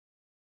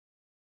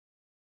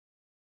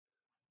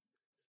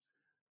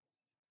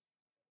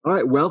All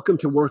right, welcome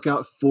to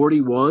workout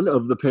 41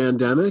 of the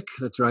pandemic.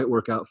 That's right,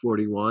 workout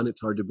 41.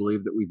 It's hard to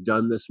believe that we've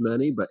done this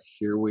many, but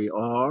here we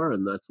are,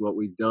 and that's what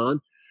we've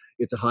done.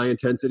 It's a high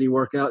intensity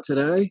workout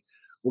today.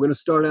 We're going to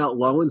start out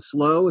low and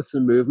slow with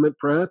some movement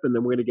prep, and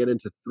then we're going to get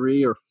into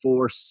 3 or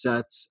 4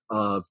 sets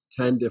of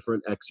 10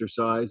 different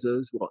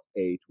exercises. Well,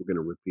 8, we're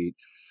going to repeat.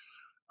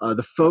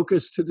 The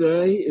focus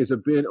today is a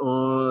bit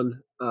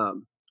on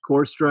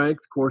core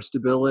strength, core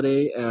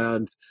stability,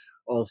 and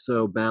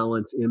also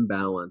balance,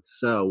 imbalance.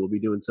 So we'll be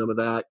doing some of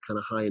that kind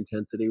of high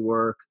intensity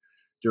work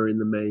during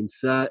the main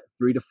set,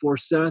 3 to 4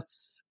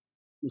 sets.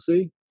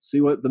 We'll see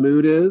what the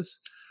mood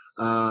is.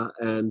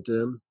 And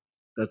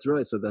that's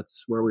right. So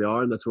that's where we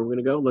are and that's where we're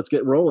going to go. Let's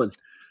get rolling.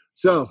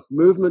 So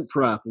movement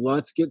prep.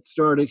 Let's get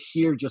started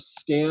here, just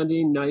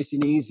standing nice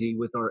and easy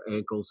with our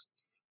ankles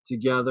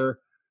together.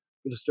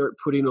 We're going to start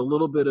putting a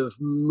little bit of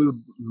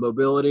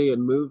mobility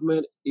and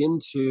movement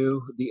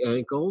into the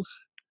ankles.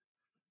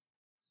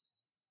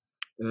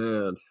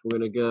 And we're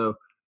going to go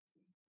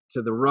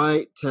to the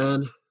right,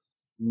 10,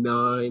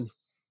 9,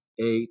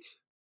 8,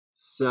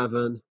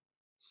 7,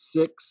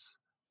 6,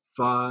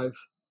 5,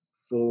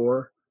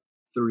 4,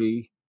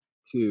 3,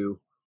 2,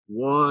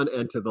 1.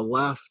 And to the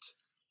left,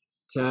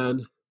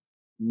 10,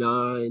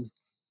 9,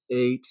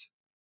 8,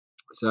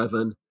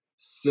 7,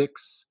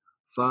 6,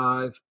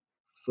 5,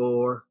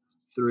 4,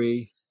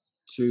 3,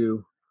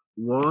 2,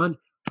 1.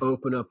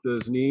 Open up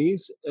those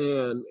knees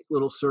and make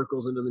little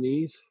circles into the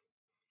knees.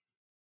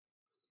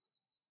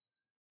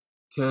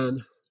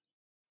 10,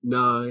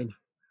 9,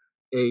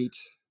 8,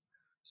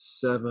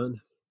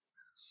 7,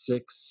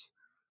 6,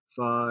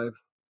 5,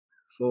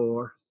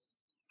 4,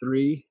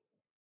 3,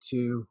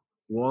 2,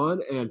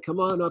 1. And come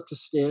on up to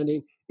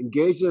standing.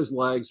 Engage those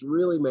legs,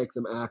 really make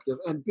them active,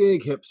 and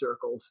big hip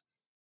circles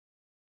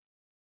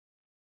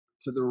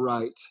to the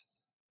right.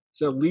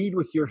 So lead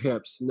with your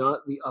hips,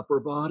 not the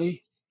upper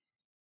body.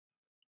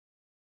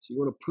 So you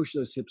want to push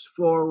those hips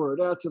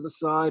forward, out to the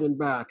side and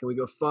back. And we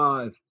go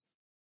 5,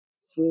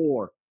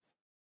 4,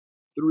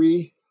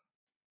 3,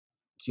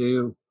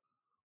 2,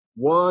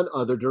 1.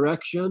 Other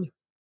direction.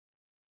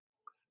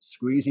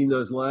 Squeezing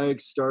those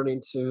legs, starting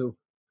to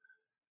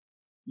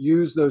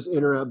use those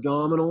inner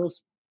abdominals.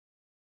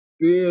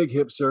 Big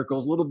hip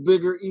circles, a little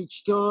bigger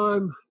each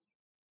time.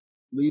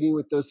 Leading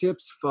with those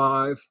hips.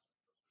 5,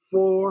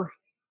 4,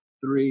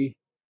 3,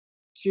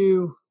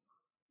 2,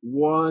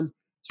 1.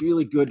 It's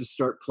really good to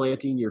start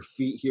planting your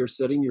feet here,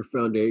 setting your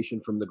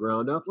foundation from the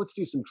ground up. Let's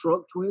do some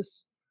trunk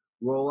twists.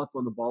 Roll up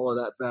on the ball of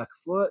that back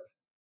foot.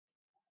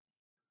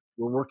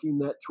 We're working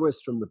that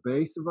twist from the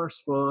base of our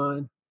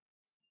spine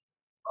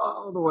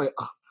all the way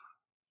up.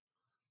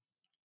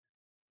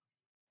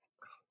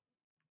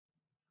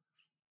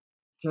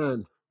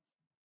 10,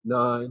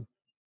 9,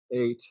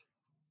 8,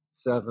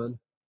 7,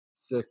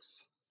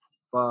 6,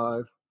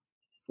 5,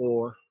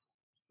 4,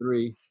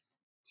 3,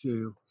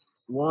 2,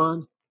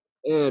 1.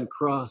 And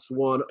cross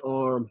one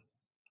arm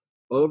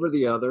over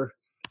the other,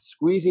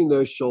 squeezing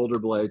those shoulder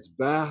blades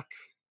back.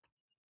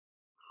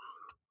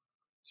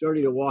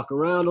 Starting to walk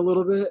around a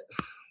little bit.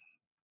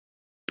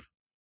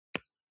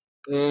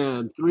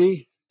 And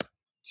 3,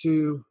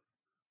 2,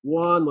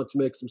 1. Let's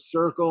make some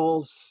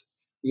circles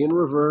in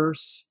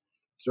reverse.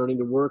 Starting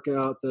to work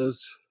out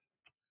those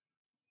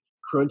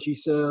crunchy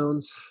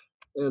sounds.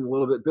 And a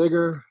little bit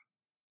bigger,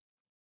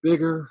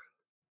 bigger,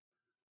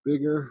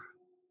 bigger.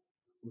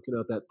 Looking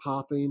at that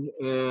popping.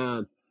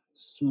 And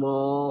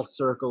small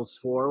circles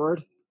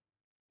forward.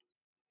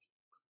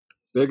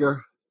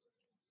 Bigger,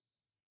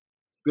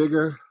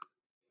 bigger,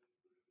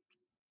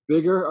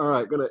 bigger. All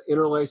right, going to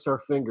interlace our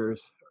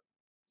fingers.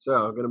 So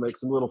I'm going to make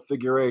some little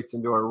figure 8s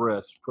into our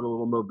wrists. Put a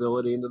little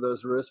mobility into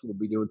those wrists. We'll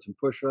be doing some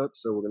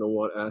push-ups, so we're going to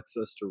want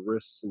access to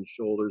wrists and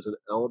shoulders and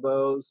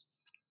elbows.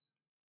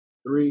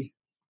 3,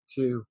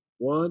 2,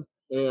 1.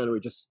 And we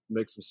just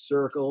make some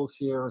circles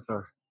here with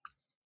our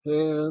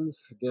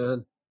hands.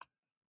 Again,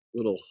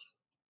 little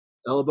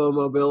elbow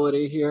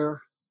mobility here.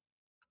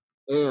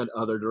 And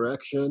other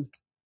direction.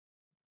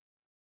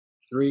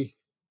 3,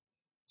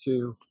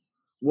 2,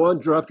 1.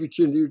 Drop your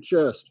chin to your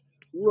chest.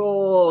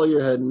 Roll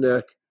your head and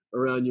neck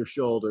around your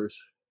shoulders.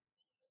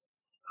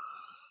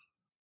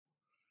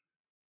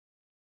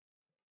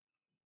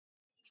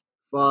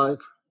 5,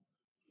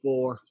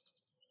 4,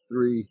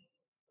 3,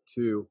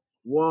 2,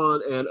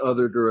 1. And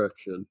other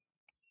direction.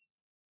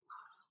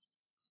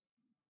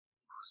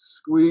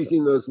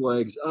 Squeezing those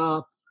legs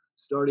up,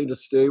 starting to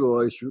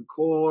stabilize your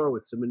core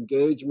with some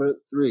engagement.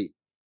 3,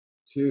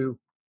 2,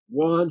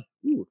 1.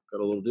 Ooh,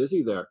 got a little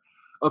dizzy there.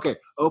 Okay,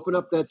 open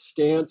up that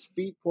stance,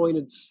 feet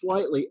pointed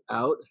slightly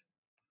out.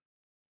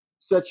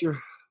 Set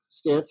your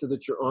stance so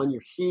that you're on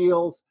your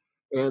heels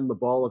and the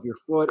ball of your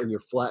foot, and you're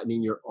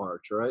flattening your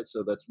arch, all right?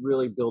 So that's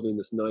really building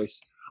this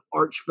nice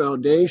arch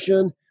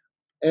foundation.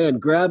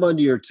 And grab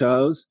onto your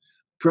toes.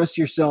 Press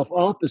yourself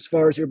up as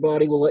far as your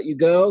body will let you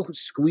go.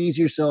 Squeeze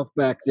yourself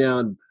back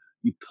down.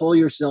 You pull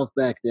yourself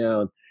back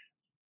down.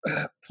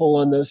 Pull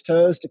on those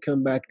toes to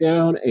come back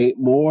down. 8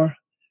 more.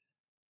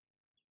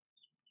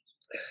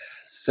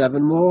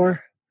 7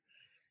 more.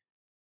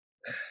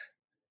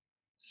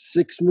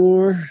 6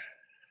 more.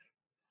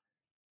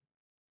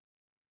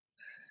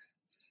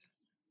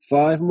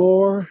 5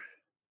 more.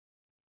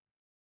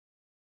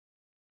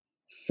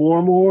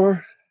 4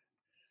 more.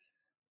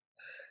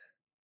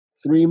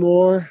 3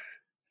 more.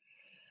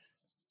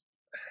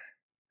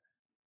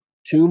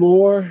 2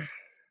 more.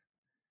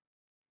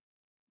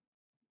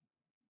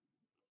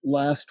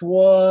 Last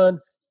one.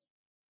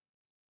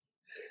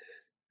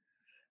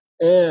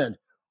 And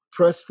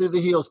press through the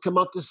heels. Come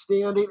up to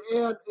standing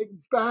and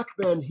back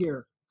bend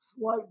here.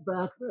 Slight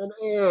back bend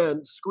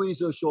and squeeze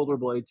those shoulder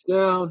blades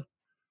down.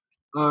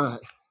 All right.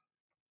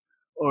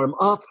 Arm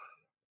up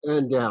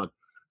and down.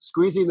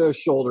 Squeezing those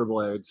shoulder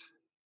blades.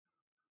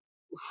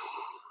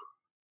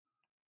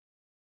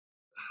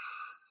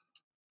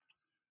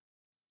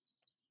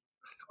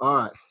 All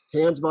right.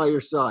 Hands by your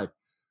side.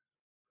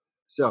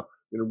 So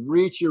you're going to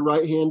reach your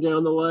right hand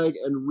down the leg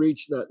and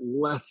reach that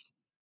left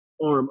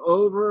arm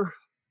over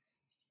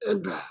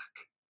and back.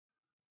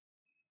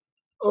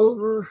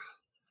 Over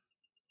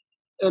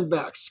and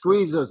back.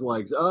 Squeeze those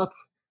legs up.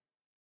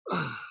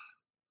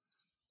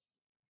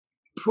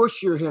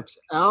 Push your hips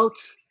out.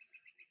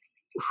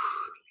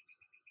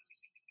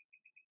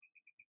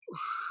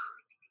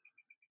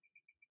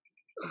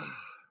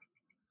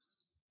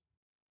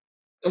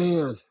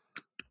 And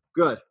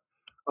good.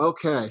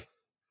 Okay.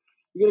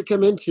 You're going to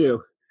come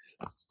into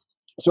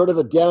sort of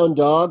a down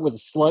dog with a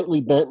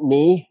slightly bent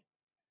knee.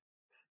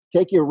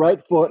 Take your right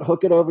foot,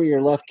 hook it over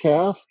your left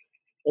calf,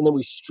 and then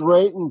we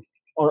straighten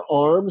our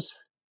arms,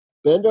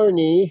 bend our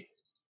knee,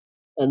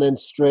 and then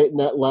straighten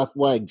that left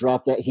leg.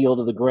 Drop that heel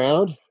to the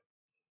ground,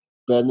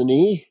 bend the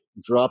knee,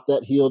 drop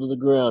that heel to the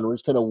ground. We're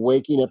just kind of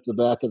waking up the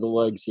back of the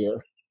legs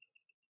here.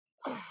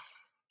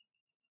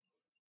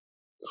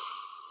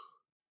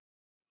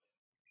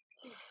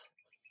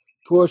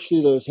 Push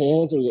through those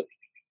hands, and we get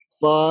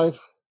 5,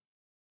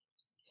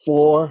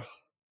 4,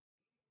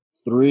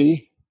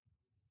 3,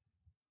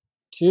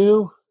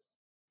 2,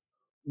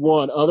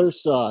 1. Other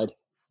side.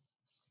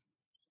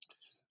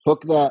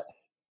 Hook that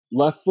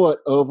left foot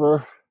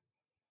over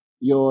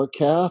your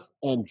calf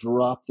and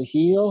drop the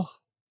heel,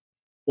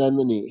 bend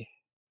the knee.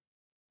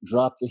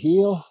 Drop the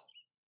heel,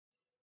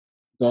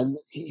 bend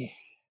the knee.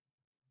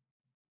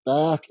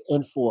 Back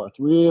and forth,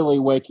 really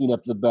waking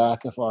up the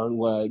back of our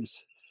legs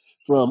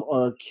from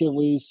our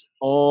Achilles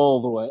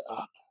all the way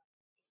up.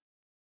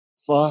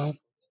 5,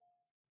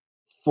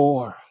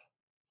 4,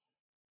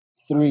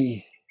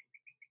 3,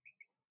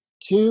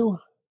 2,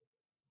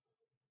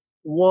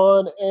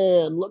 1,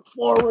 and look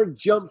forward,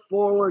 jump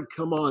forward,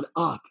 come on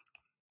up.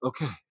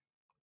 Okay.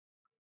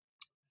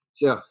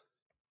 So,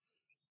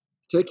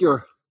 take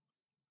your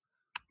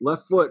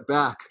left foot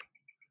back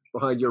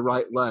behind your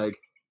right leg.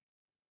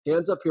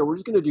 Hands up here. We're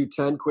just going to do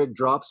 10 quick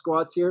drop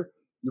squats here.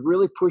 You're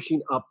really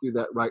pushing up through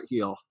that right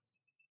heel.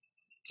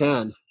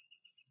 10,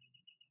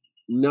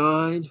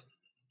 9,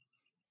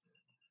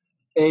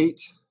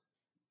 8,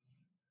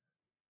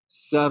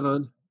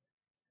 7,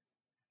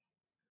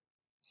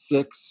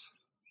 6,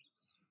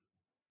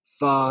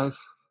 5,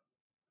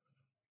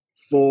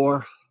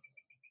 4,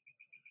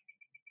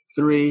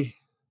 3,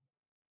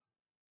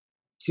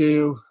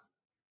 2,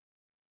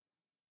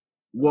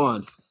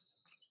 1.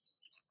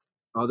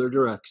 Other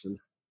direction.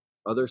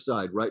 Other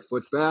side. Right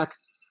foot back.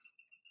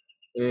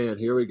 And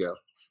here we go.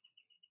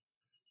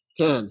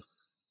 10,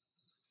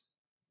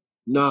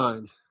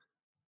 9,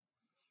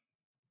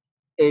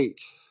 8,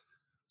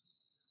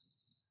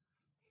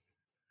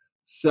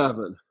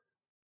 7,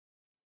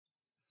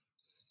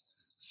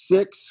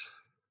 6,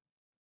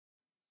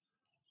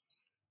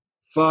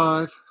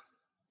 5,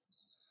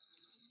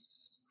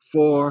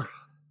 4,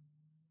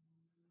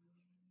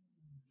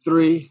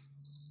 3,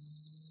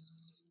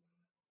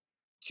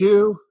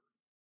 2,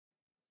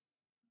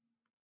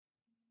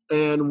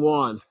 and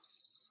 1.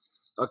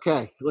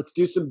 Okay, let's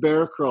do some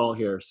bear crawl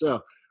here.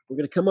 So we're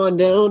going to come on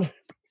down,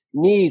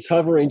 knees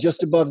hovering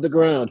just above the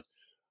ground.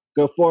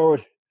 Go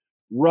forward,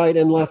 right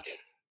and left,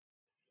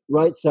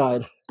 right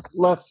side,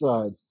 left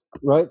side,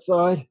 right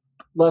side,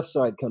 left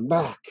side. Come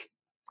back.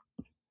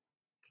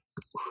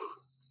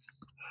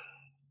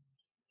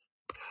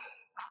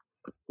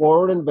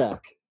 Forward and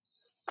back.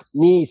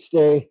 Knees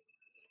stay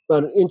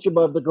about an inch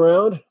above the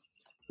ground.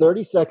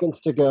 30 seconds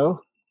to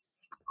go.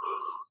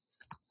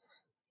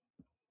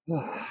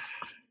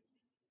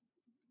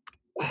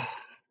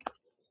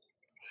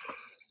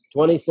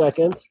 20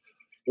 seconds.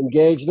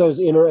 Engage those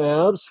inner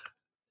abs.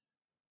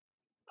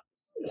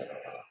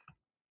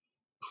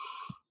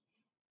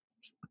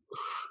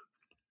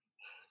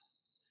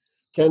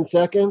 10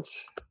 seconds.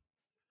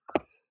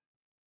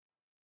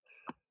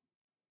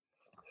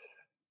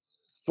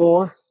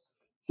 4,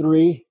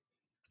 3,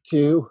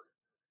 2,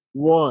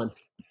 1.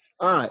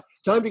 All right,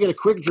 time to get a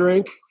quick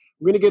drink.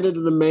 We're going to get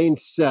into the main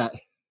set.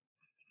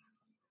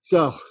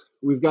 So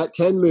we've got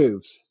 10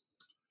 moves.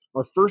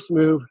 Our first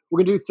move, we're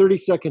going to do 30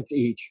 seconds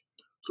each.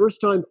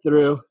 First time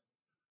through,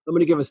 I'm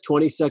going to give us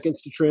 20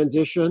 seconds to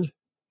transition.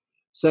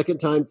 Second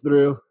time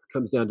through,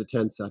 comes down to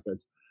 10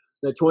 seconds.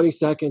 That 20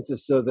 seconds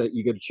is so that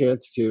you get a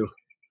chance to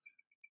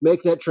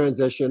make that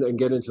transition and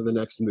get into the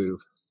next move.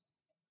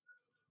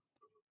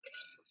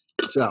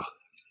 So,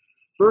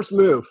 first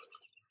move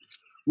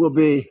will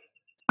be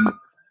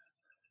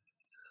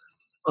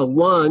a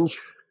lunge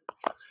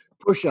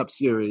push-up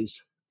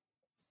series.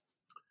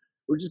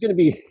 We're just going to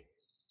be,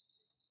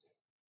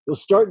 we'll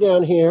start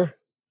down here.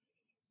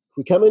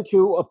 We come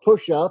into a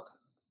push-up,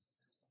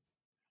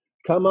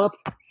 come up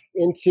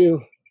into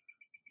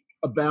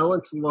a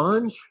balanced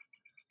lunge.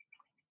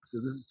 So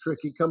this is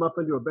tricky. Come up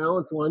into a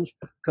balanced lunge,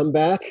 come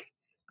back,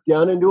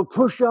 down into a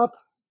push-up,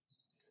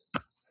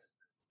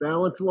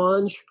 balanced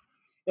lunge,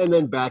 and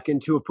then back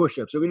into a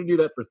push-up. So we're going to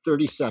do that for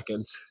 30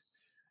 seconds.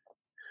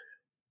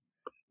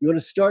 You want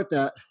to start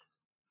that.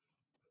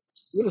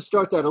 You're going to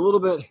start that a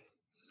little bit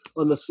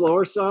on the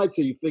slower side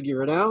so you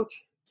figure it out.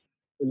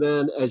 And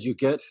then as you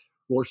get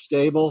more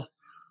stable,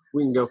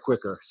 we can go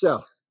quicker.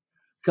 So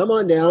come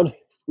on down.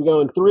 We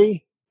go in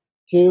 3,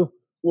 2,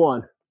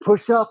 1.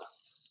 Push up,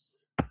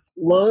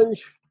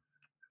 lunge.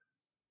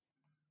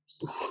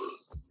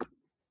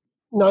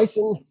 Nice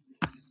and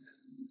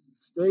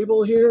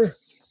stable here.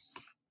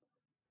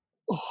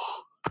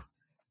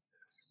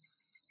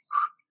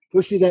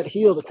 Push through that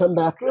heel to come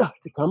back up,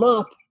 to come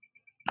up.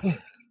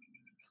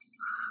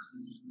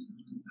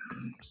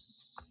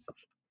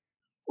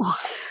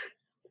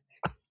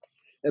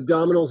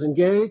 Abdominals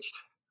engaged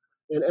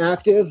and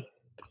active,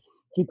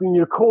 keeping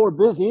your core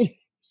busy.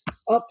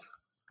 Up,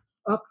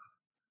 up,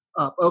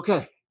 up.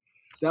 Okay,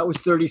 that was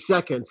 30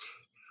 seconds.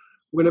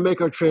 We're gonna make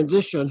our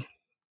transition.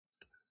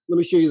 Let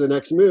me show you the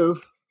next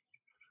move.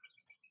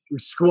 We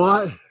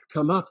squat,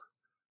 come up,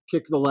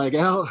 kick the leg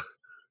out,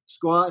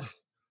 squat,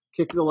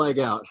 kick the leg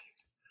out.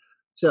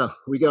 So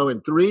we go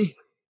in 3,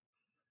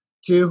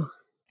 2,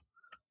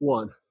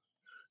 1.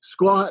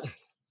 Squat,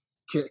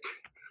 kick,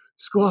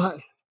 squat,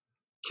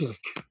 kick,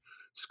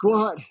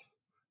 squat,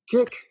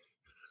 kick.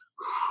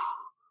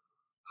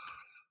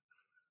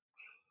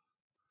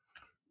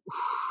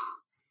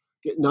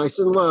 Get nice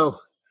and low,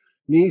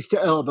 knees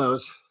to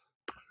elbows.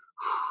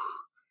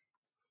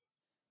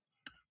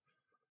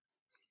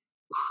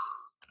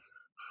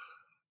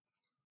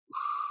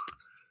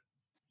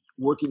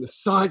 Working the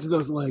sides of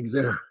those legs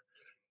there.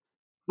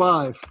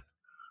 5,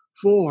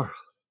 4,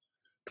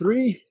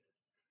 3,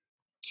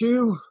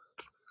 2,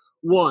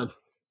 1.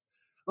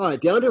 All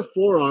right, down to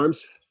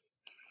forearms.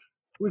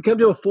 We come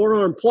to a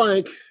forearm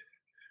plank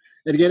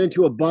and get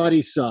into a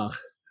body saw.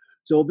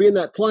 So we'll be in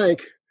that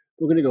plank.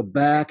 We're going to go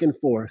back and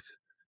forth,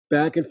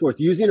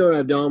 using our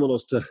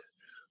abdominals to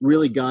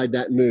really guide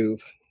that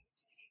move.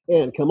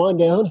 And come on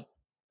down.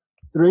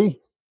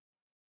 3,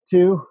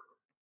 2,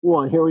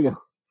 1. Here we go.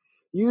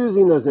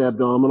 Using those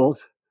abdominals,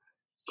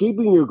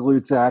 keeping your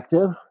glutes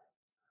active,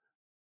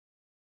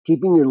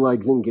 keeping your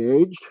legs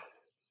engaged.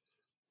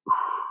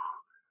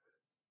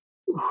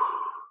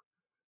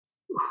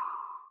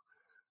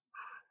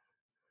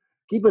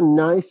 Keep a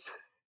nice,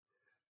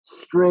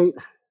 straight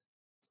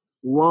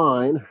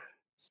line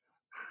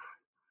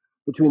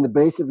between the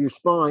base of your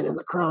spine and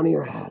the crown of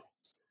your head.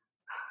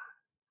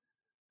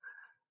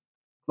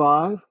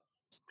 5,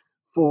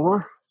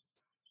 4,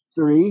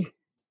 3,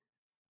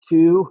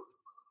 2,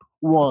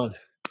 1.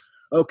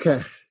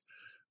 Okay,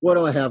 what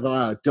do I have?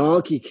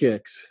 Donkey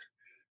kicks.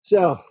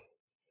 So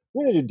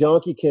we're going to do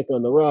donkey kick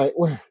on the right,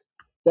 where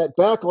that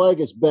back leg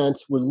is bent.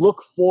 We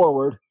look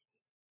forward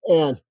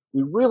and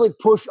we really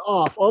push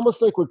off,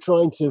 almost like we're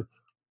trying to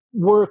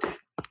work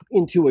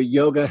into a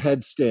yoga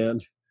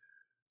headstand.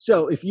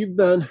 So if you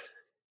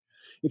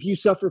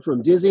suffer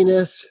from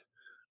dizziness,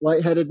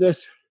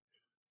 lightheadedness,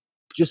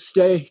 just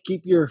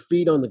keep your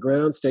feet on the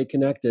ground, stay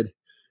connected,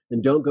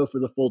 and don't go for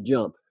the full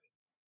jump.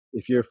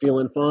 If you're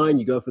feeling fine,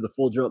 you go for the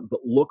full jump, but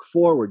look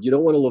forward. You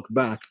don't want to look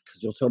back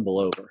because you'll tumble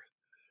over.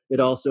 It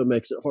also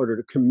makes it harder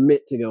to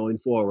commit to going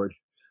forward.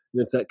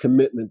 And it's that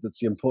commitment that's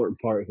the important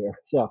part here.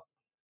 So,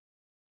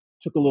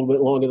 took a little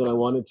bit longer than I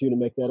wanted to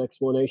make that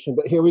explanation,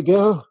 but here we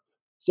go.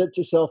 Set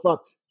yourself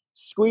up.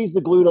 Squeeze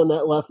the glute on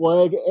that left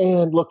leg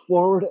and look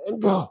forward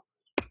and go.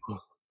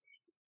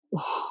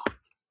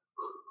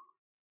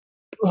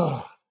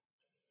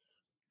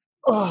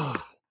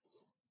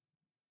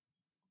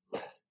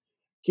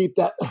 Keep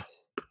that,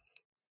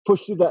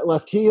 push through that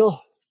left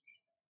heel.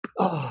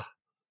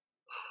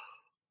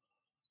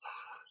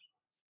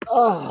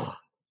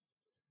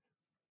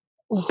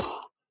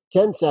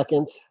 10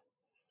 seconds.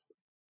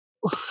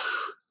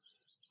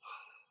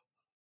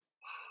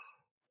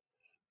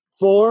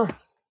 4,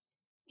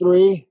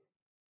 3,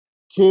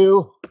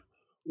 2,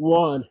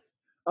 1.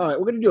 All right,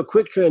 we're going to do a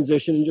quick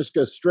transition and just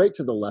go straight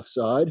to the left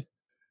side.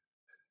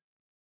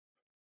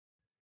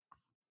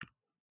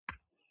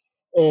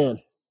 And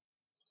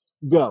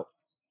go.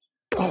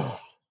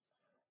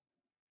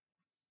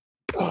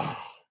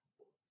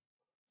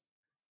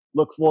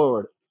 Look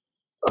forward.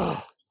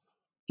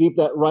 Keep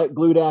that right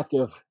glute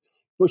active.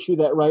 Push through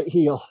that right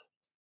heel.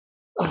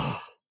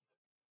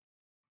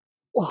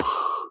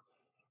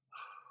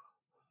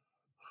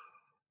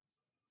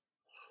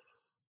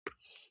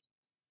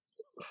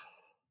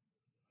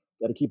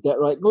 Got to keep that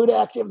right glute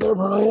active there,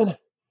 Brian.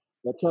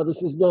 That's how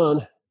this is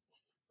done.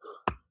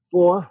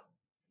 4,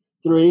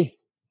 3,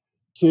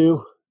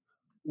 2,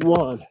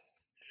 1.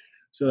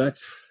 So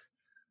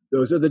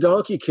those are the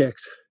donkey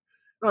kicks.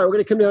 All right, we're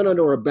going to come down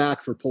onto our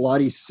back for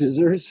Pilates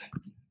Scissors.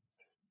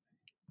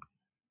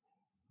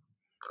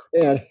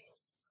 And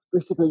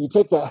basically you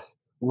take that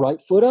right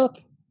foot up,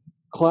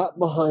 clap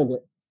behind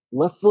it.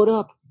 Left foot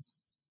up,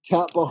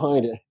 tap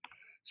behind it.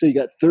 So you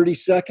got 30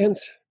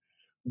 seconds,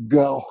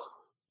 go.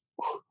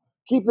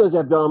 Keep those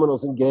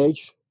abdominals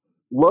engaged.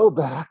 Low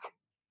back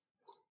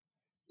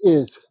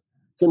is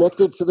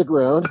connected to the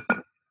ground.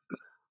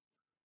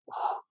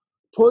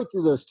 Point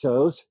through those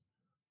toes.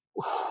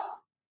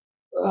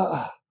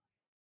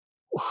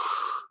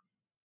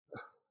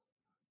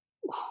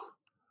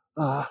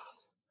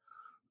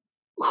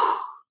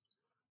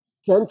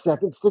 10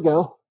 seconds to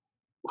go.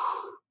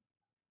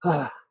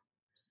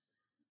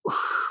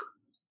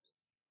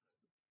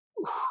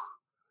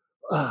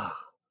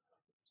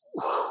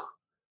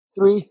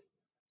 3,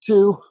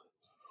 2,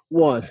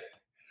 1.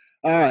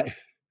 All right.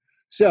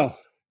 So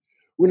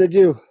we're going to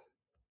do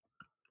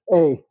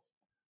a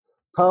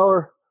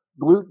power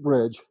glute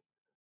bridge.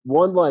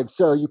 One leg.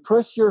 So you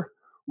press your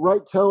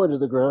right toe into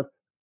the ground.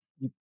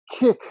 You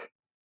kick,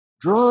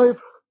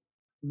 drive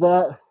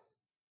that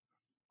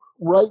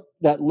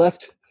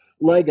left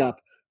leg up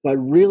by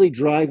really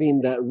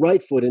driving that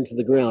right foot into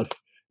the ground.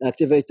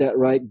 Activate that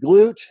right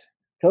glute.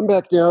 Come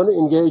back down,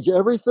 engage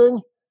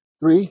everything.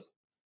 3,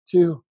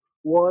 2,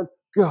 1,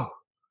 go.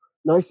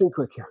 Nice and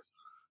quick here.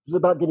 This is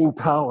about getting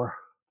power,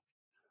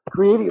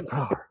 creating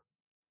power.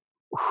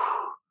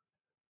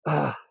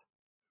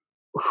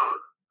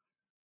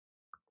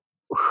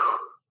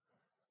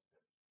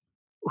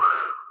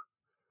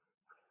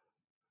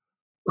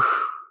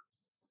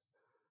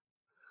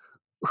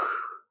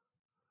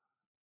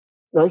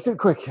 Nice and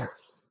quick here.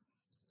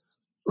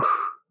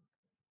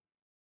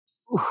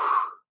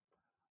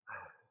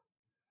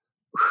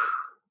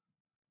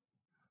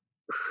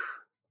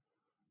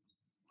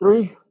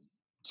 3,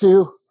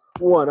 2,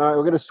 1. All right,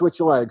 we're going to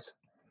switch legs.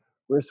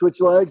 We're going to switch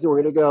legs and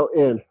we're going to go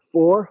in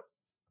 4,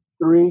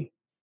 3,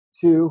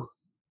 2,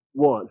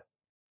 1.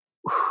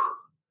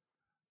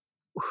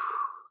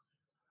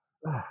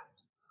 Ah.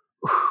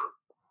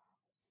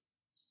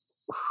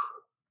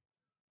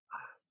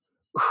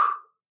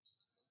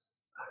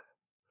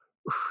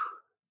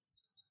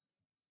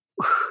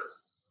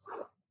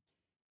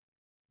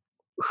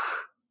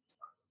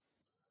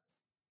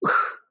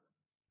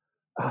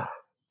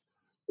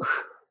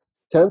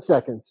 10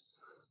 seconds.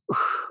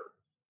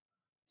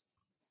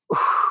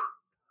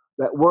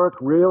 That work,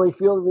 really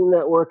feeling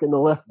that work in the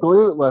left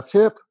glute, left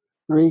hip.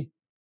 3,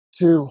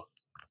 2,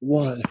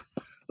 1.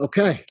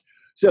 Okay,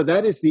 so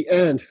that is the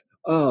end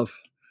of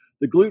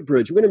the glute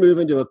bridge. We're going to move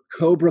into a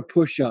Cobra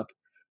Push Up.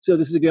 So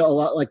this is a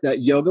lot like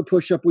that yoga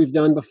push-up we've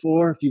done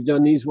before, if you've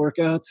done these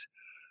workouts,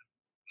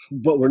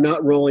 but we're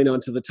not rolling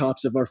onto the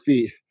tops of our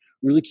feet.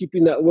 Really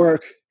keeping that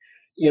work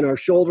in our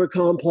shoulder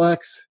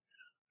complex,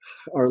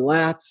 our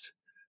lats,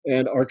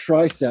 and our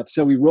triceps.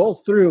 So we roll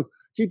through,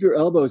 keep your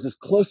elbows as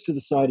close to the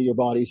side of your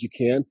body as you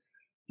can.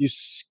 You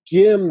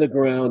skim the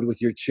ground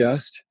with your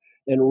chest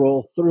and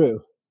roll through.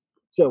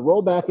 So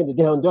roll back into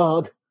down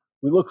dog.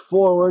 We look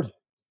forward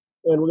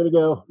and we're going to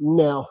go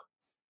now.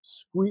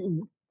 Squeeze,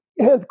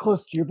 hands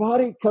close to your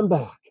body, come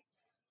back.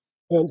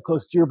 Hands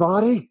close to your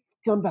body,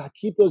 come back.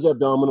 Keep those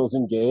abdominals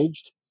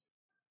engaged.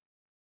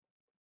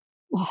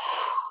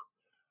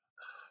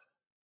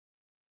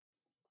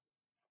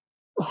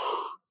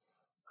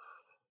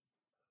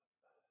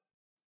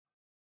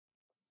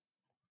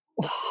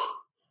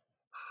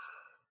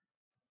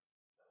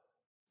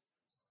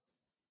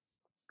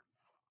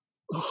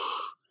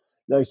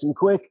 Nice and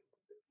quick.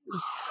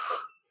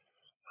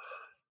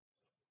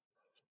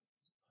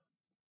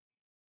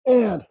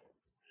 And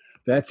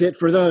that's it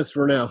for those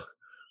for now.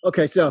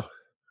 Okay, so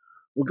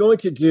we're going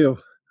to do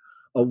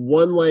a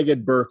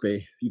one-legged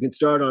burpee. You can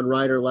start on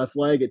right or left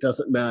leg. It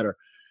doesn't matter.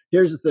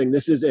 Here's the thing.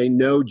 This is a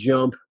no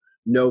jump,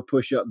 no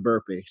push-up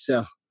burpee.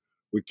 So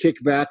we kick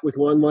back with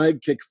one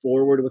leg, kick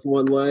forward with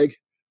one leg,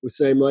 with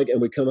same leg,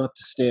 and we come up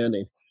to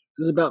standing.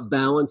 This is about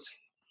balance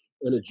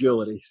and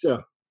agility.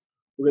 So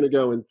we're going to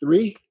go in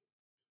 3,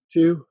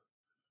 2,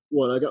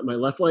 1. I got my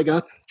left leg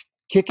up.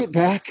 Kick it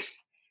back.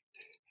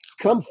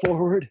 Come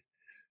forward.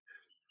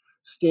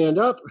 Stand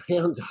up.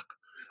 Hands up.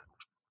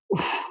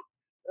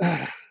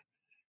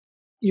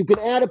 You can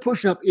add a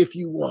push-up if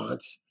you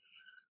want.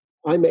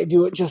 I may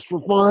do it just for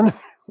fun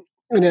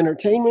and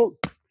entertainment.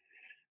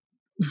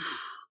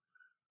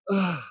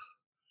 We'll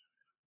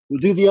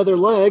do the other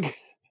leg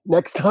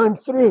next time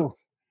through.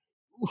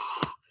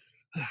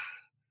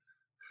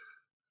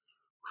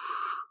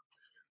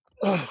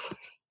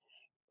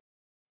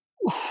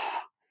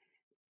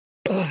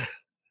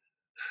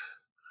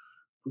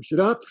 Push it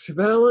up to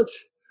balance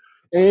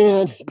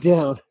and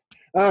down.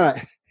 All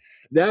right,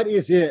 that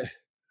is it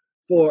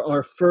for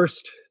our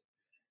first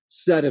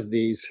set of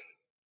these.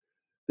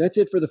 That's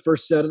it for the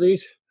first set of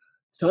these.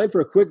 It's time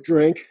for a quick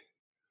drink.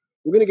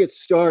 We're going to get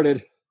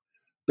started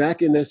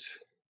back in this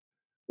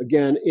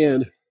again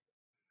in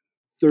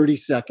 30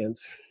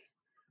 seconds.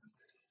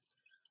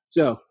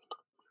 So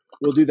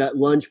we'll do that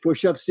lunge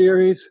push-up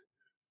series,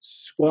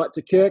 squat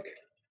to kick,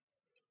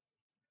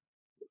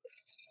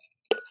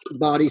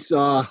 body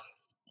saw,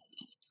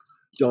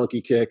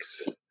 donkey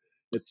kicks,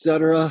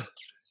 etc.,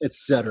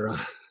 etc.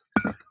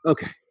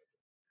 Okay,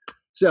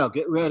 so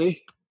get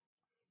ready.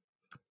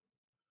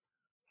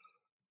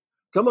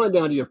 Come on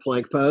down to your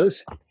plank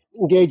pose.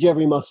 Engage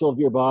every muscle of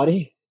your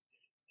body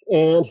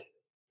and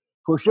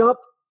push up.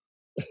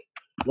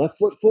 Left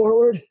foot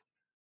forward,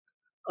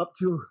 up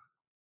to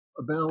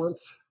a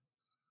balance.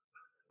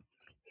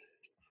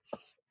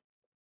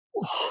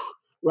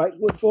 Right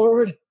foot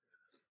forward,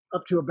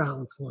 up to a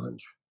balance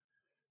lunge.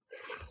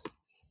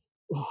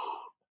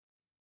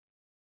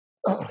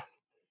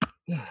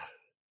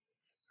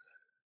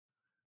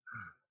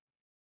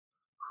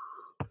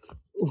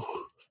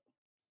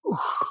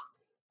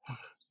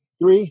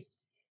 Three,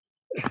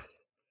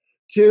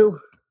 two,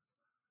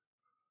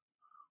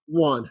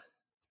 one.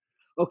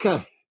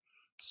 Okay,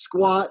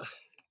 squat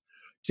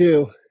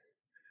to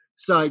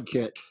side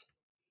kick.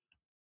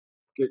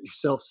 Get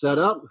yourself set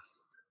up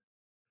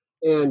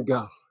and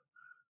go.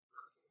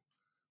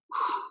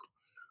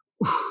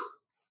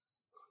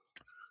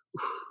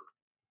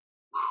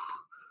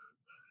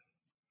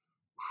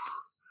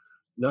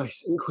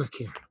 Nice and quick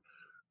here.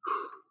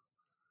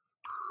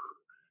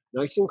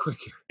 Nice and quick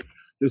here.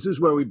 This is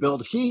where we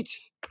build heat,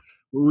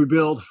 where we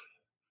build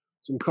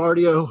some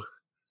cardio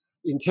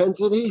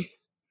intensity.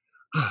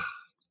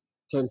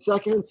 10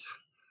 seconds.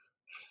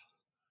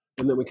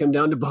 And then we come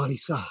down to body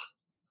saw.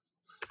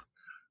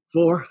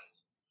 4,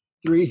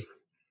 3,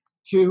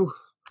 2,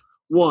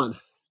 1.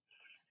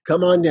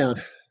 Come on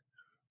down.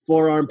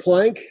 Forearm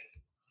plank.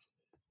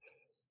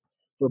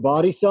 For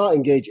body saw,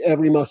 engage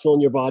every muscle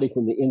in your body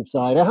from the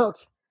inside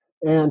out.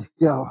 And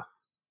go.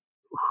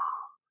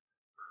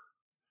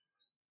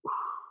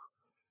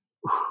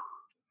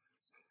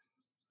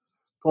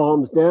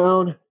 Palms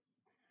down.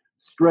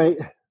 Straight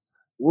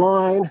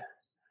line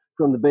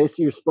from the base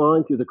of your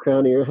spine through the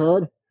crown of your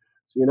head.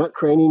 So you're not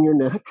craning your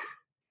neck.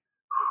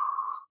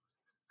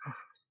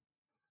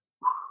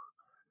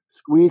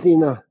 Squeezing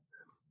the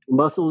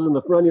muscles in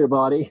the front of your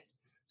body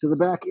to the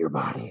back of your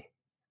body.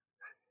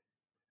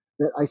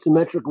 That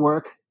isometric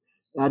work,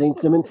 adding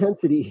some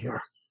intensity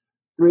here.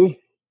 3,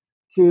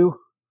 2,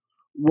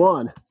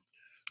 1.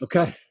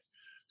 Okay,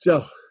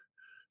 so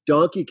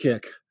donkey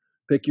kick.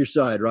 Pick your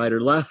side, right or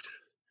left.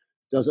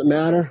 Doesn't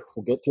matter.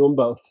 We'll get to them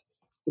both.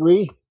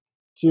 3,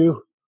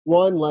 2,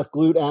 1. Left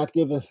glute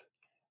active if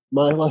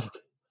my left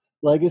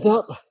leg is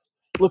up.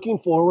 Looking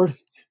forward.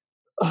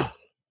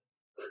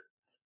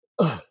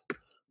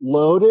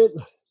 Load it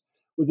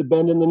with a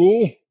bend in the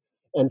knee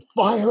and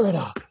fire it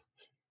up.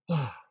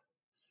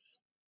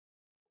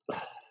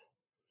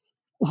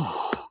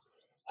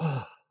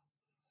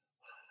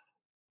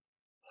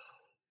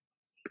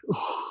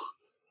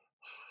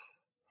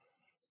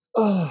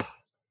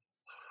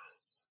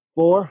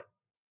 4,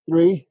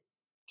 3,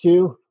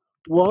 2,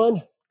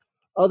 1.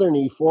 Other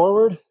knee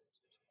forward.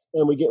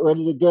 And we get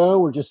ready to go.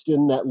 We're just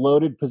in that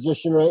loaded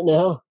position right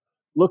now.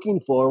 Looking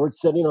forward,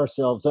 setting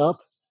ourselves up.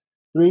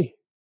 3,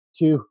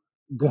 2,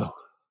 go.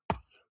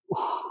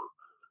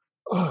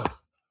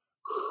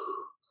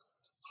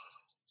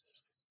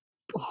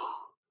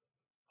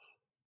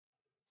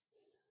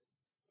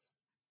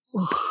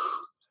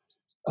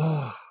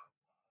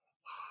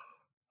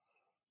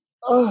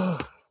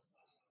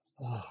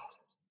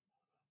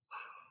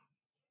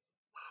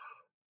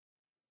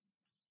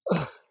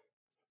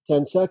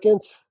 10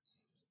 seconds.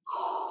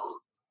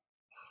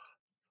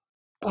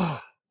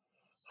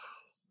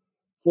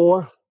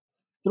 4,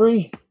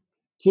 3,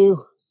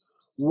 2,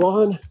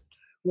 1.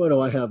 What do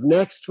I have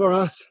next for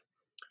us?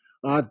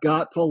 I've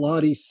got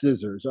Pilates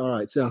scissors. All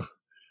right, so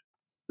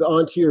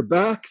onto your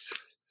backs.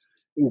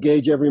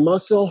 Engage every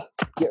muscle.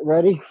 Get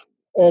ready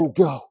and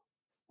go.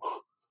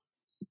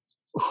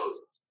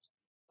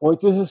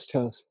 Point to his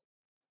toes.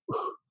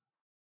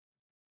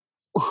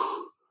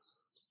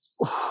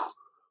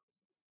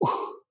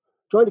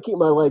 Trying to keep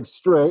my legs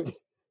straight.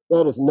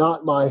 That is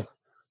not my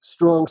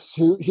strong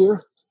suit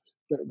here.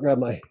 Gotta grab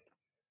my...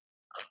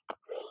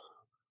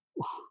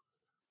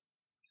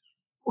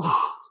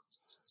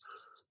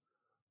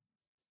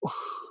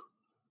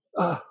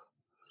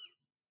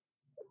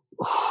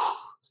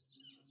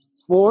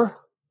 4,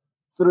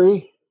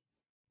 3,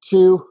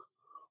 2,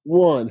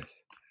 1.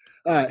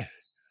 All right,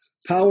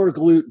 power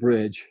glute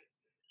bridge.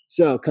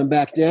 So come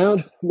back down.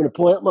 I'm going to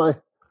plant my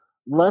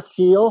left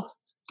heel.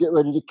 Get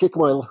ready to kick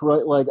my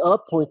right leg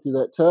up. Point through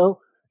that toe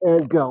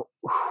and go.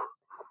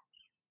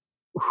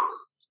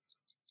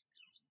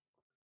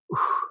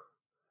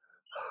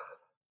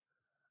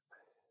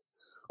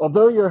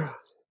 Although you're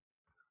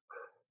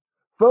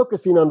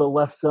focusing on the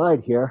left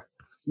side here,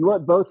 you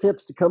want both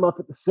hips to come up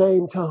at the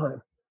same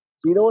time.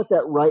 So you don't want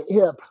that right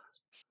hip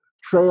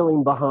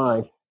trailing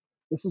behind.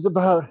 This is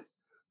about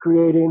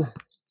creating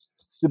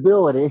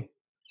stability.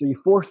 So you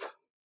force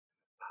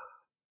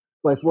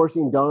by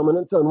forcing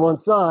dominance on one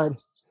side,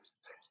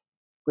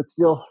 but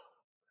still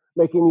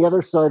making the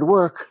other side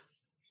work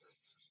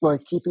by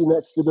keeping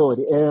that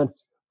stability. And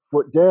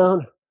foot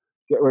down,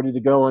 get ready to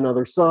go on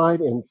other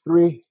side in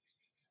 3,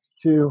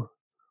 2,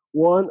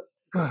 1.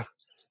 Good.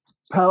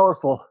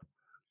 Powerful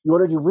You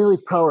want to do really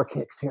power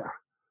kicks here.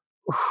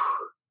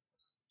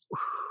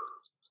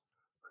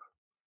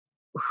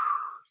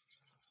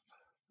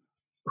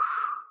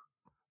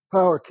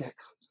 Power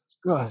kicks.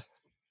 Good.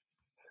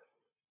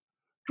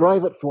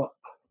 Drive it forward.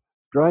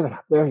 Drive it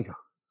up. There you go.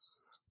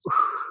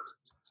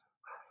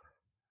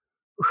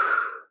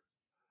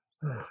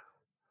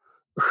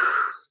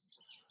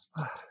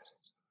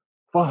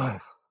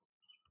 5,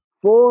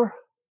 4,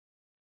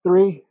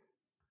 3,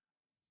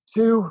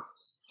 2,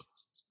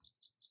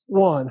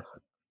 1.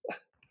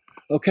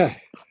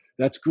 Okay,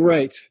 that's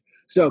great.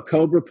 So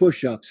Cobra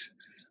push-ups.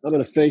 I'm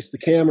going to face the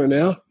camera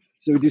now.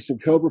 So we do some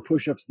Cobra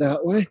push-ups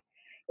that way.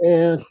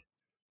 And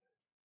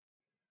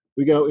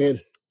we go in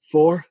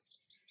 4,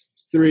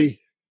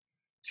 3,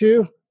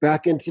 2,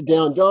 back into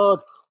down dog,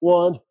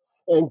 1,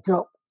 and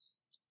go.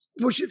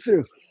 Push it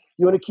through.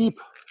 You want to keep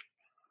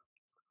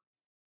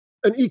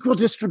an equal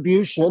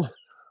distribution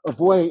of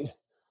weight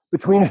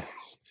between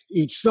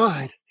each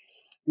side.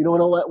 You don't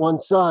want to let one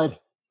side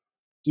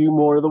do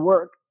more of the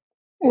work.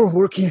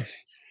 We're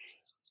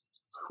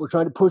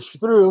trying to push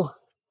through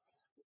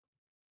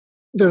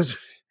those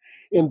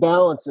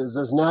imbalances,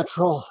 those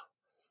natural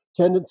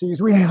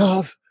tendencies we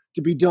have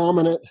to be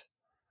dominant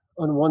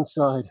on one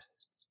side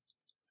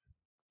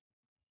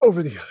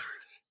over the other.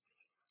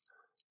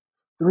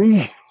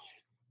 3,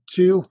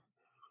 2,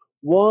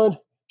 1.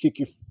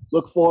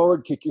 Look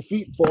forward, kick your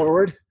feet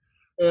forward,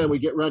 and we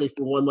get ready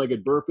for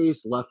one-legged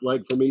burpees. Left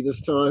leg for me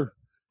this time,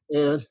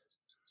 and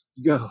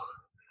go.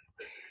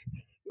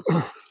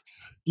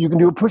 You can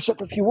do a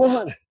push-up if you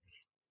want.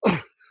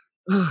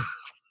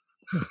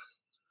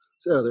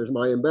 So there's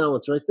my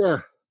imbalance right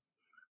there.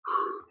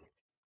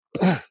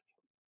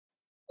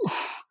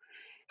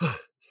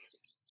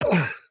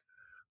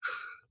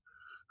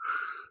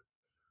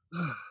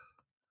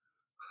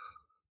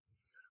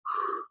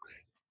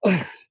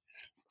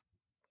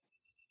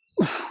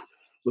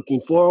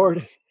 Looking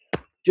forward,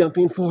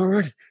 jumping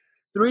forward.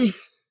 3,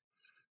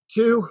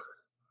 2,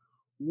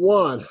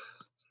 1.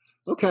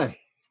 Okay.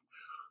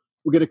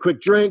 We'll get a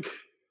quick drink.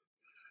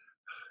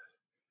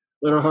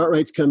 Let our heart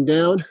rates come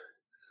down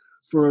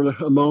for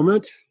a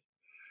moment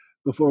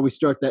before we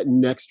start that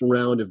next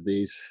round of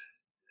these.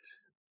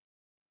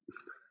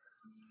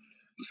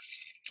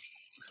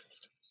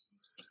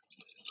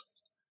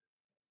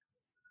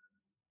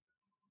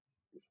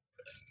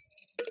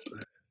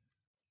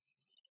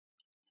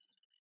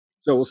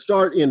 So we'll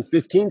start in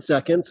 15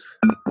 seconds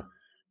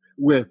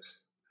with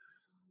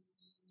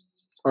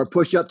our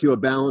push up to a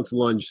balanced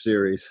lunge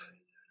series.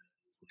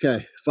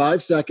 Okay,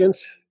 5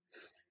 seconds.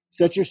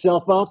 Set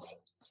yourself up,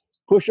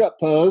 push up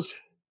pose.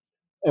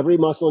 Every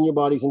muscle in your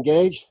body's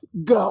engaged.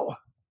 Go.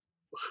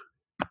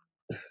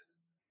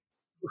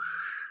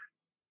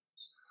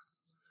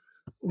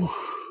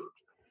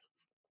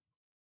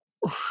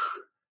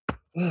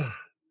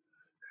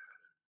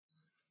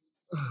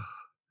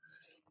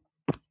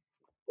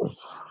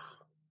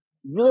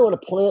 You really want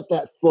to plant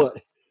that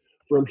foot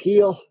from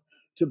heel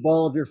to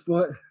ball of your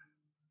foot.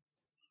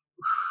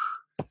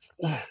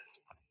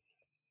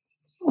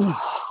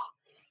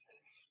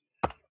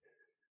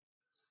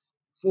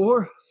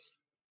 4,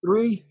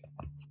 3,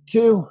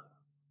 2,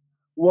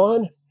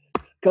 1.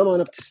 Come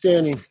on up to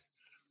standing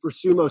for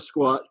sumo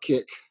squat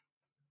kick.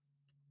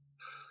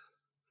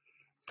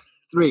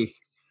 3,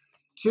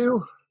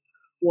 2,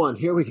 1.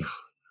 Here we go.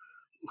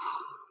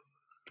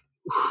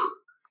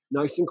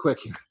 Nice and quick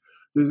here.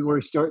 This is where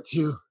we start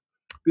to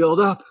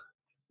build up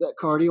that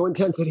cardio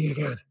intensity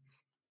again.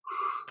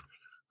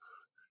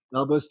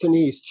 Elbows to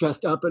knees,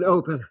 chest up and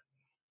open.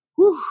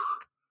 Whew.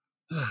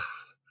 I'm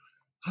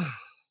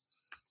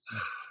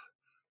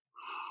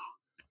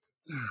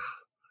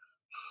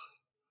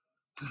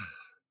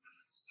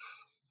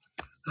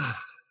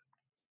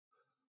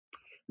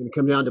going to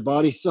come down to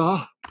body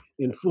saw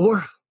in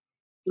 4,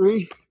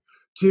 3,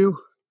 2,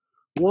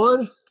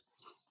 1.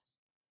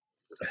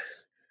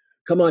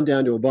 Come on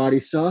down to a body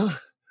saw.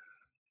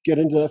 Get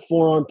into that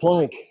forearm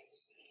plank.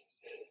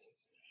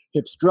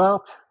 Hips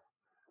dropped.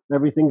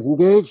 Everything's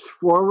engaged,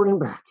 forward and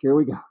back. Here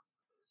we go.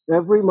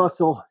 Every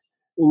muscle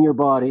in your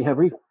body,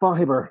 every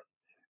fiber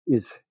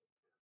is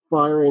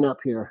firing up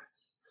here.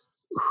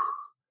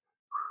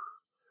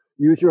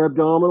 Use your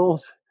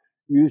abdominals.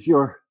 Use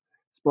your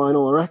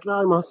spinal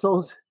erecti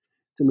muscles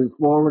to move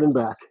forward and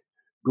back.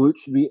 Glutes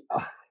should be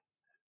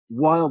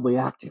wildly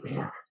active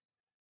here.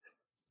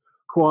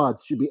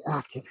 Quads should be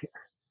active here.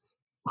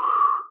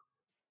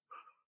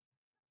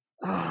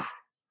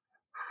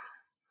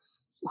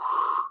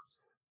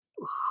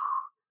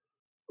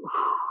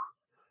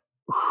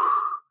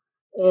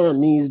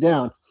 And knees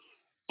down.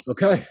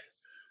 Okay,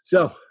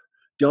 so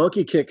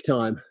donkey kick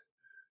time.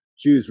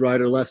 Choose right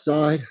or left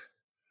side.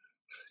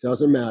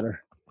 Doesn't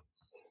matter.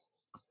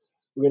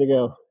 We're going to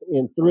go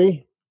in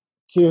 3,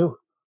 2,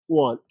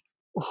 1.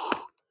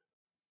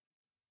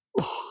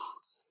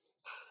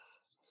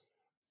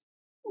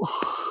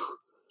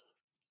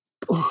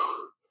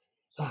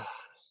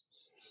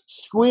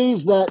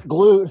 Squeeze that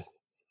glute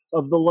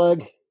of the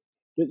leg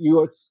that you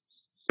are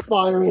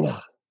firing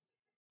up.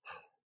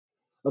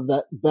 of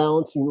that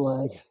balancing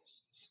leg.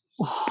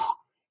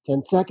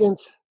 10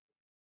 seconds.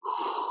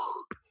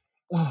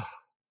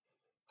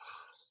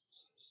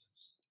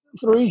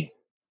 3,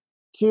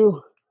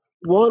 2,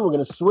 1. We're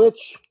going to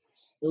switch.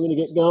 We're going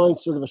to get going,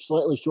 sort of a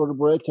slightly shorter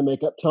break to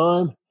make up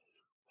time.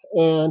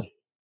 And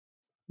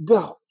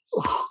go.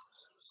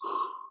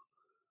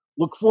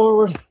 Look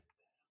forward,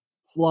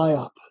 fly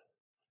up.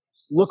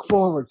 Look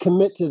forward,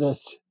 commit to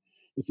this.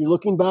 If you're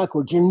looking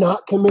backwards, you're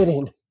not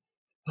committing.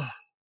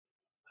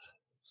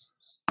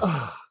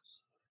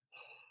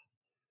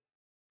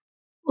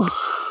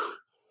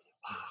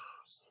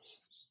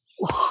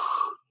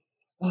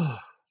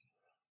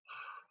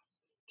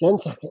 10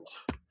 seconds.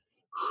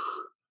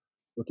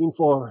 Looking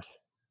forward.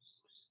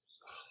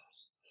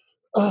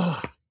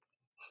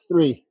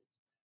 3,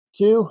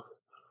 2,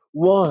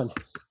 1.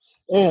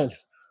 And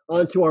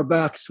onto our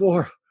backs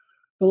for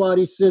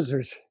Pilates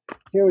Scissors.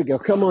 Here we go.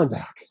 Come on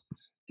back.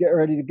 Get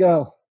ready to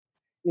go.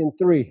 In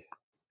 3,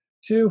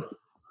 2,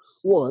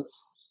 1.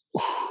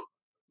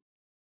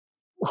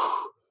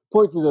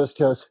 Point through those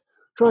toes.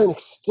 Try and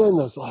extend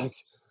those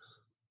legs.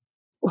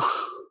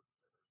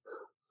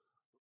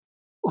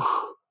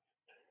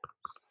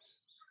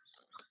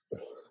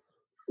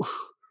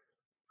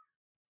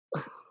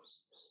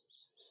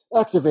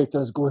 Activate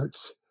those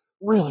glutes.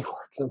 Really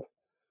work them.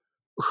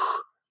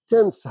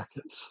 10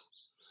 seconds.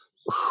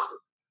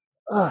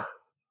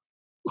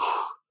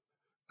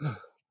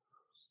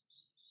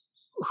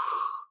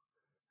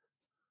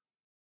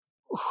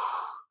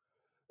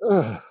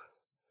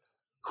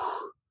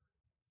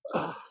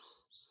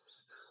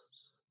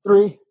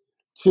 3,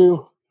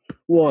 2,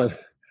 1.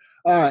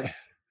 All right.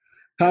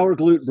 Power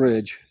glute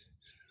bridge.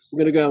 We're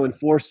going to go in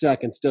 4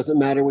 seconds. Doesn't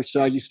matter which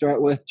side you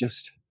start with.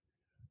 Just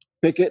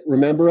pick it,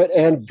 remember it,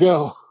 and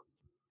go.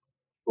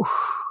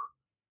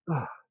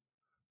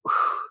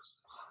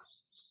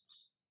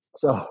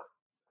 So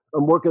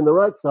I'm working the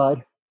right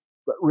side,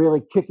 but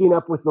really kicking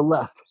up with the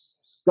left.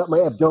 Got my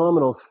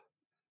abdominals,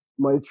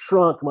 my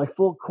trunk, my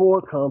full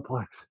core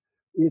complex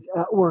is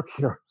at work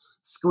here.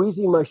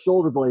 Squeezing my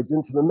shoulder blades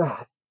into the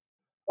mat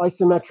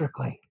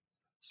isometrically.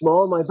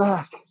 Small of my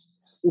back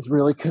is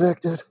really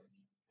connected.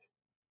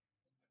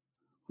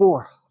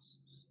 4,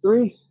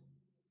 3,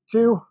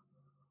 2,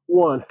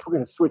 1. We're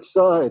going to switch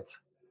sides.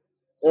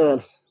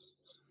 And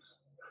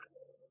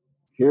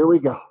here we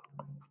go.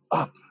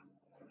 Up.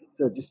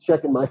 So just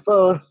checking my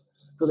phone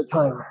for the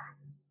timer.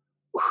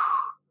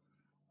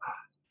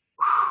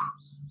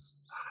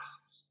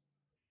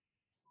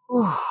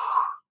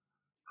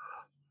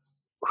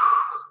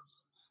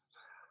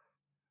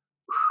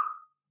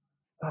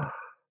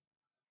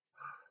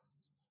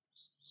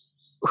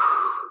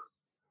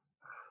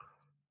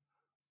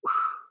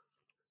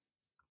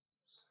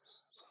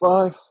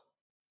 5,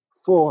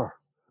 4,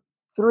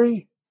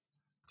 3,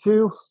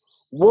 2,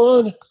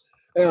 1.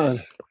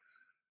 And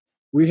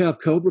we have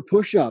Cobra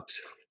Push Ups.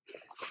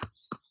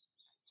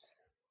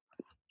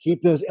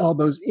 Keep those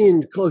elbows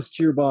in close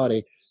to your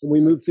body. And we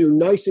move through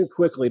nice and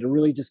quickly to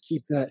really just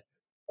keep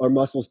our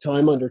muscles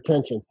time under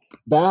tension.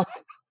 Back,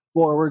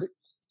 forward,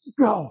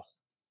 go.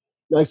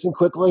 Nice and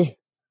quickly.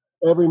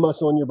 Every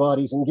muscle in your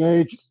body is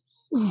engaged.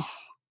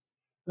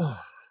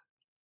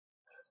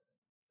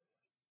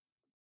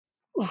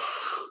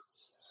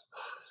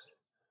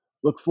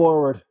 Look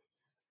forward.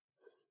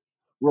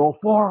 Roll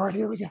forward.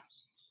 Here we go.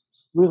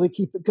 Really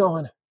keep it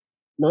going.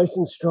 Nice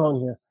and strong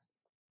here.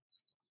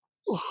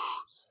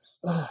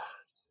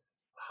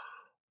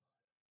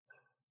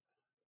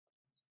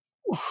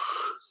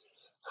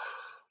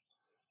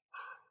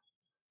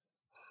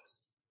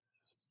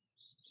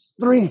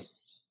 3,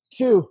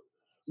 2,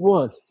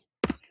 1.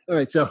 All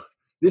right, so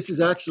this is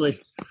actually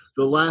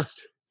the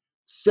last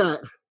set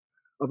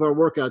of our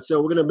workout. So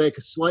we're going to make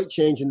a slight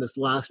change in this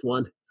last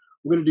one.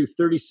 We're going to do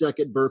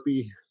 30-second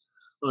burpee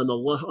on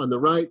the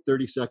right,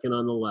 30-second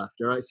on the left.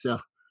 All right, so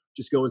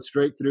just going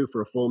straight through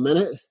for a full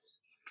minute.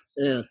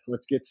 And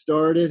let's get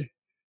started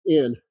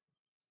in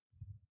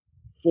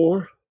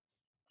 4,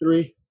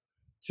 3,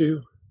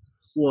 2,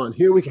 1.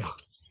 Here we go.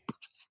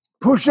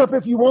 Push up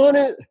if you want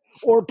it,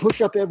 or push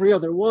up every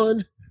other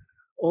one,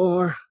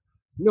 or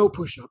no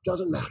push up.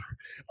 Doesn't matter.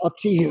 Up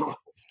to you.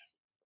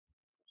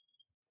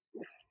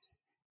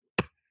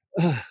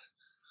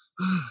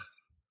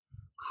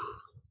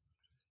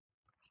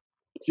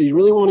 So you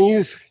really want to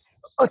use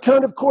a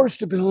ton of core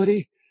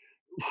stability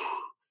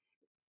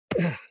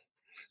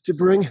to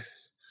bring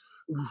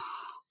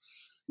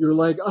your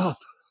leg up.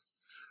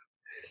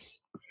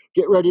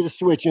 Get ready to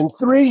switch in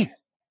 3,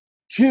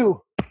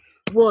 2,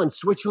 1.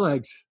 Switch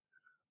legs.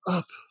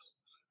 Up.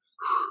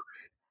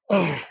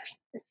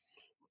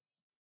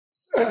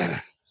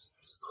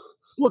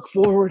 Look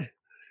forward.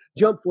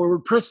 Jump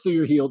forward. Press through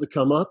your heel to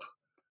come up.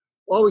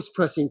 Always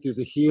pressing through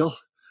the heel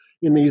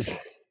in these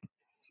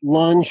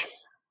lunge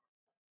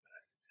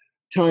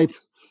type,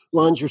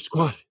 lunge or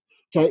squat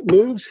type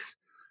moves.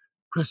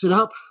 Press it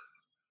up.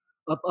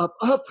 Up, up,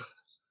 up.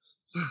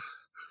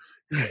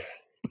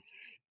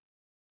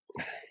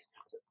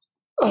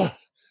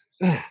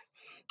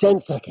 10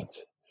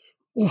 seconds.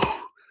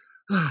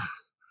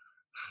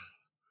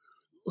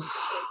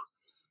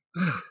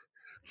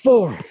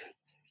 4,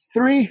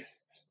 3,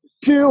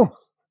 2,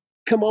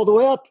 come all the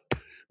way up.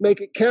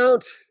 Make it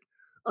count.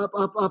 Up,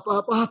 up, up,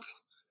 up, up.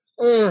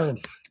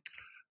 And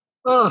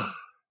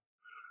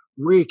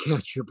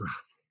recatch your breath.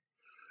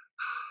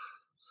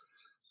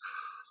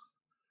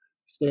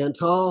 Stand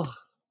tall.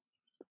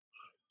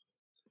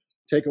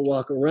 Take a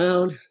walk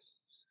around.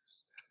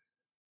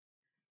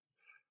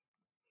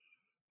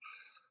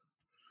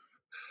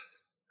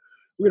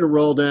 We're going to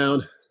roll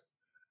down.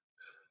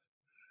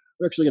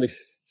 We're actually going to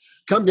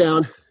come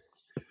down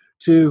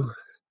to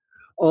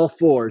all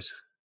fours.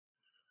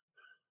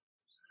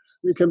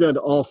 We're going to come down to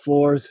all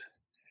fours.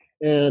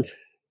 And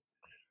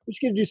we're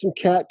just going to do some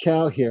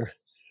cat-cow here.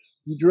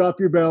 You drop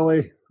your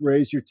belly,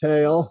 raise your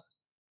tail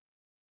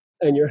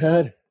and your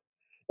head,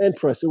 and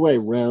press away,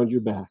 round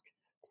your back.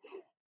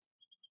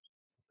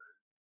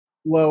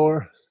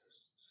 Lower,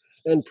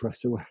 and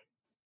press away.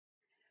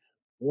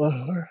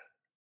 Lower,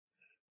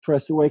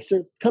 press away.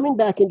 So coming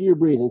back into your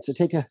breathing. So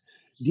take a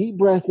deep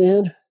breath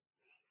in,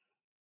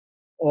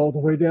 all the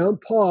way down.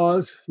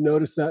 Pause.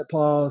 Notice that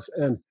pause,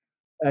 and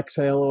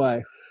exhale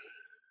away.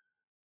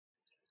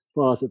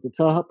 Pause at the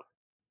top.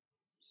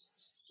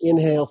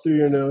 Inhale through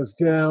your nose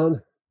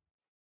down.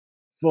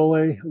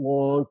 Fully,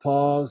 long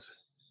pause.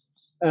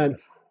 And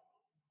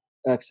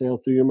exhale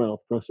through your mouth.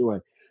 Press away.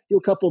 Do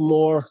a couple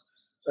more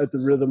at the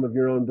rhythm of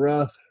your own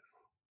breath.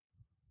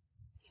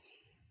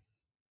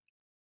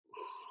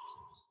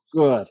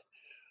 Good.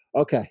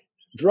 Okay.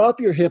 Drop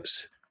your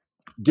hips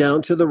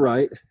down to the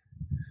right.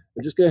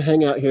 I'm just going to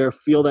hang out here,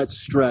 feel that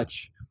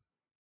stretch.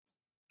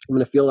 I'm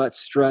going to feel that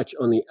stretch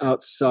on the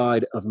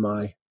outside of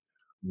my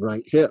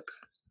right hip.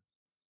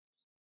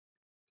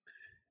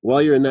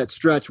 While you're in that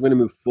stretch, we're going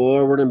to move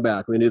forward and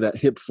back. We're going to do that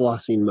hip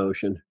flossing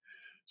motion.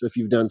 So if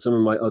you've done some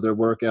of my other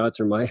workouts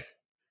or my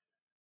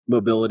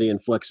mobility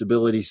and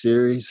flexibility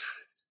series,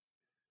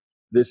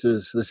 this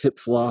hip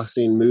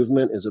flossing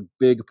movement is a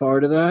big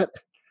part of that.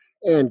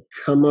 And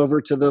come over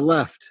to the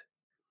left.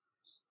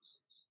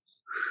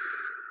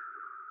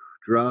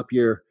 Drop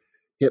your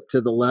hip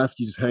to the left.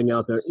 You just hang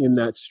out there in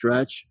that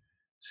stretch.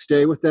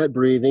 Stay with that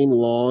breathing,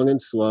 long and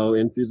slow,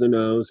 in through the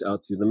nose, out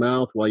through the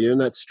mouth. While you're in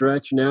that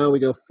stretch, now we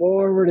go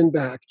forward and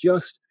back.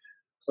 Just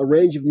a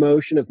range of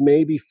motion of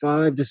maybe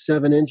 5 to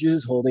 7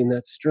 inches, holding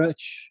that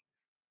stretch.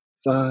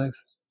 5,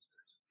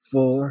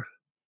 4,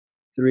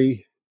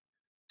 3,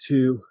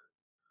 2,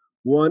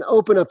 1.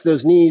 Open up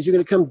those knees. You're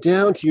going to come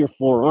down to your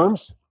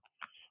forearms.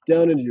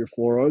 Down into your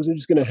forearms. I'm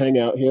just going to hang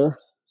out here.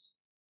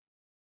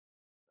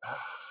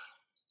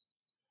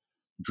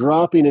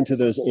 Dropping into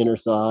those inner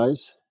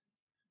thighs.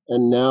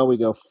 And now we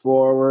go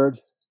forward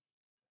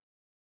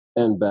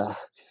and back.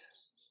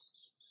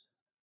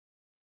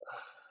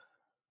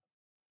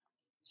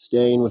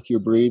 Staying with your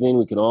breathing.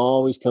 We can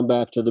always come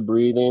back to the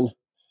breathing.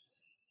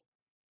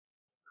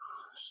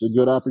 It's a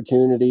good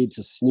opportunity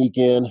to sneak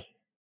in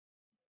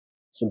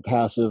some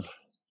passive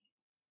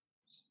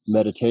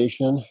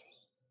meditation.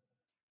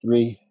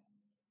 3,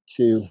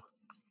 2,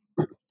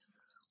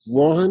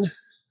 1.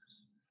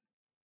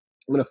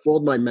 I'm going to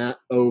fold my mat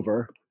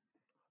over.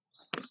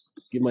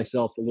 Give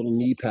myself a little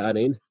knee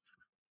padding.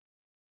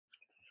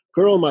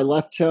 Curl my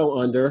left toe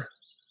under.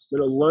 I'm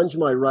going to lunge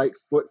my right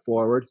foot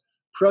forward.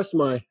 Press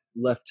my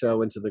left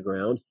toe into the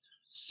ground.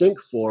 Sink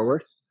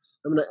forward.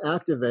 I'm going to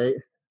activate.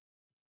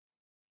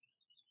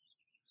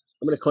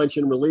 I'm going to clench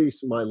and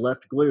release my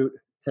left glute.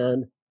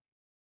 10,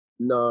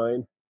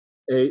 9,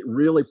 8.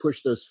 Really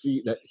push those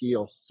feet,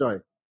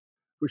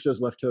 push those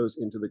left toes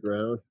into the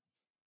ground.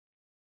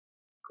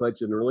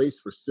 Clench and release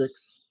for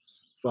 6,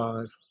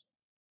 5,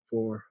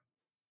 4,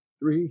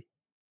 3,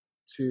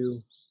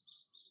 2,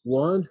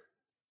 1.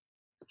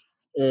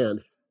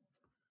 And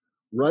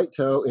right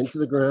toe into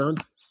the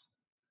ground.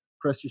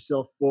 Press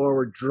yourself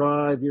forward.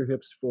 Drive your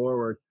hips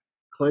forward.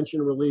 Clench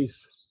and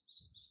release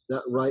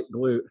that right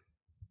glute.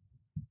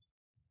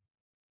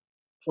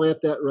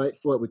 Plant that right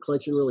foot. We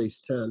clench and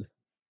release. 10,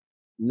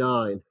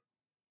 9,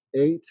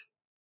 8,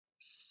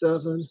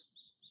 7,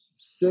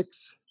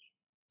 6,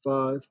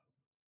 5,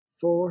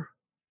 4,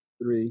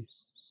 3,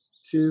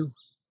 2,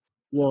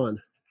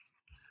 1.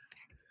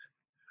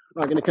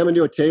 I'm going to come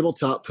into a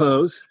tabletop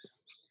pose.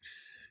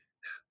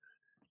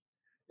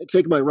 I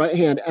take my right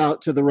hand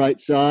out to the right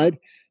side.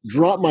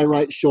 Drop my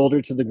right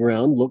shoulder to the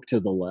ground. Look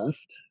to the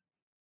left.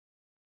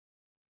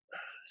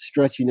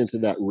 Stretching into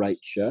that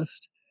right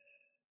chest.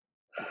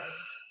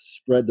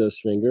 Spread those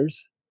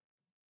fingers.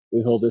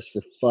 We hold this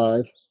for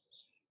 5,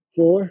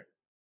 4,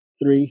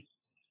 3,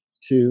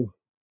 2,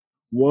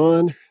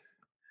 1.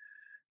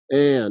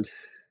 And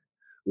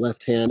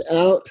left hand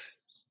out.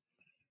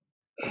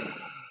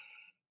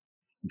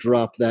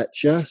 Drop that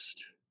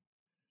chest.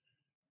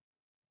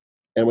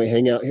 And we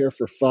hang out here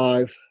for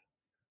 5,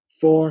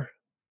 4,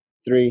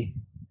 3,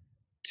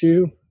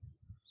 2,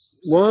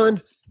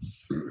 1.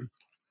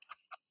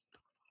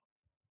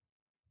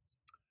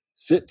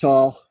 Sit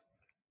tall.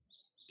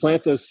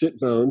 Plant those sit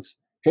bones.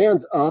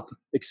 Hands up.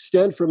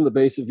 Extend from the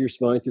base of your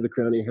spine through the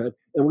crown of your head.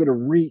 And we're going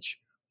to reach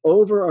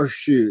over our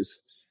shoes,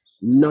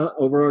 not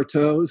over our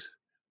toes.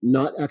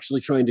 not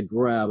actually trying to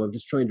grab. I'm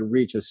just trying to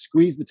reach. I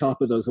squeeze the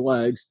top of those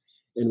legs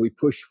and we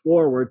push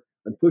forward.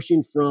 I'm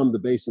pushing from the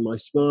base of my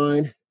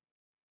spine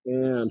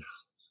and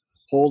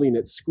holding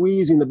it,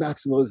 squeezing the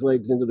backs of those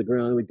legs into the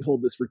ground. We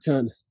hold this for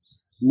 10,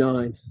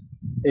 9,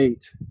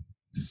 8,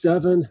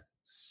 7,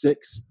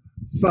 6,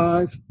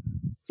 5,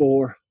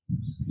 4,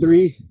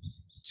 3,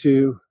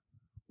 2,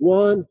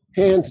 1.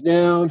 Hands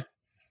down.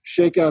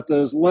 Shake out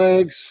those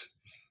legs.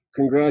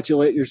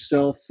 Congratulate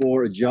yourself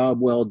for a job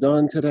well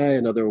done today.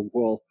 Another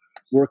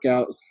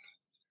workout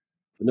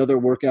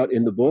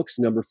in the books,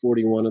 number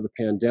 41 of the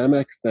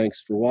pandemic.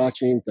 Thanks for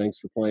watching. Thanks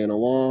for playing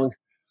along.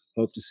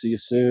 Hope to see you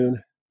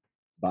soon.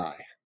 Bye.